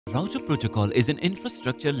Router protocol is an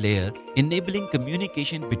infrastructure layer enabling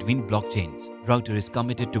communication between blockchains. Router is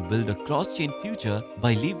committed to build a cross-chain future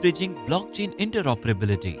by leveraging blockchain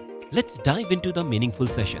interoperability. Let's dive into the meaningful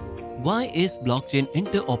session. Why is blockchain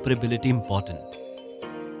interoperability important?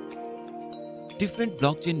 Different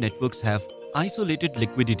blockchain networks have isolated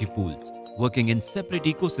liquidity pools working in separate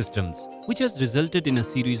ecosystems, which has resulted in a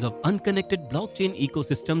series of unconnected blockchain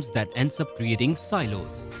ecosystems that ends up creating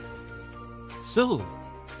silos. So,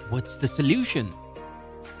 what's the solution?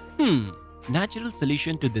 Natural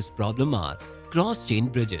solution to this problem are cross-chain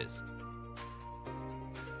bridges.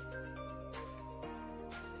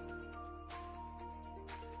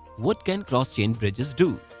 What can cross-chain bridges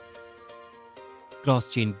do?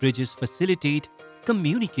 Cross-chain bridges facilitate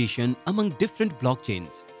communication among different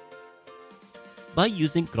blockchains. By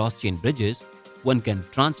using cross-chain bridges, one can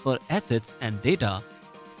transfer assets and data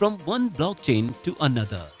from one blockchain to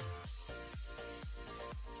another.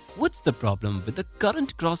 What's the problem with the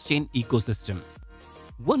current cross-chain ecosystem?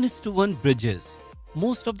 1:1 bridges.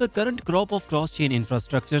 Most of the current crop of cross-chain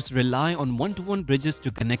infrastructures rely on one-to-one bridges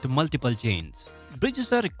to connect multiple chains.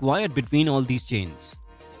 Bridges are required between all these chains.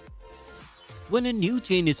 When a new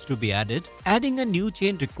chain is to be added, adding a new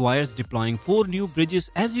chain requires deploying 4 new bridges,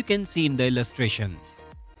 as you can see in the illustration.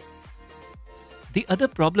 The other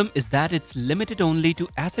problem is that it's limited only to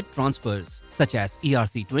asset transfers such as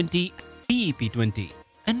ERC20, PEP20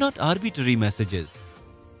 and not arbitrary messages.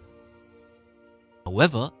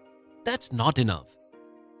 However, that's not enough.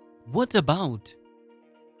 What about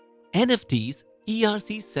NFTs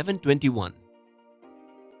ERC721?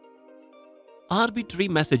 Arbitrary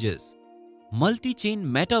messages, multi-chain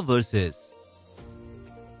metaverses,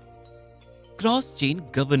 cross-chain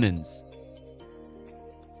governance.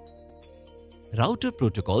 Router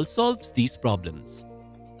protocol solves these problems.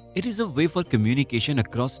 It is a way for communication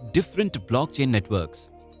across different blockchain networks.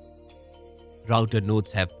 Router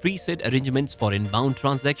nodes have preset arrangements for inbound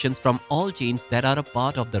transactions from all chains that are a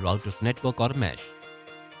part of the router's network or mesh.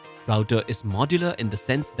 Router is modular in the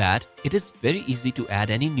sense that it is very easy to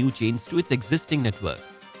add any new chains to its existing network.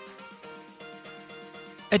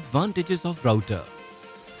 Advantages of router: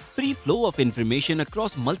 free flow of information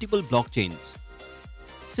across multiple blockchains,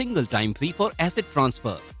 single time fee for asset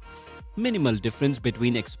transfer, minimal difference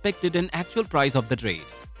between expected and actual price of the trade.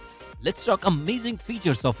 Let's talk amazing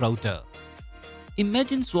features of router.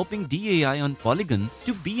 Imagine swapping DAI on Polygon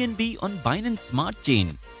to BNB on Binance Smart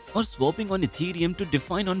Chain, or swapping on Ethereum to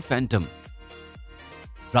Define on Phantom.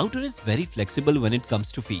 Router is very flexible when it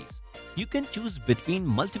comes to fees. You can choose between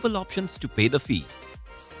multiple options to pay the fee.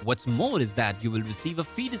 What's more is that you will receive a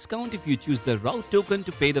fee discount if you choose the route token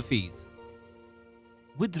to pay the fees.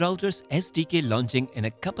 With Router's SDK launching in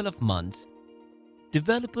a couple of months,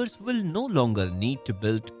 developers will no longer need to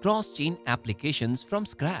build cross-chain applications from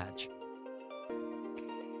scratch.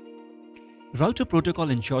 Router protocol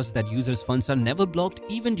ensures that users' funds are never blocked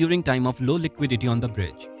even during time of low liquidity on the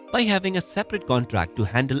bridge. By having a separate contract to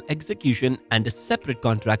handle execution and a separate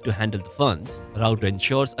contract to handle the funds, Router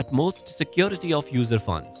ensures utmost security of user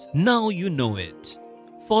funds. Now you know it.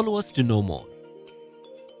 Follow us to know more.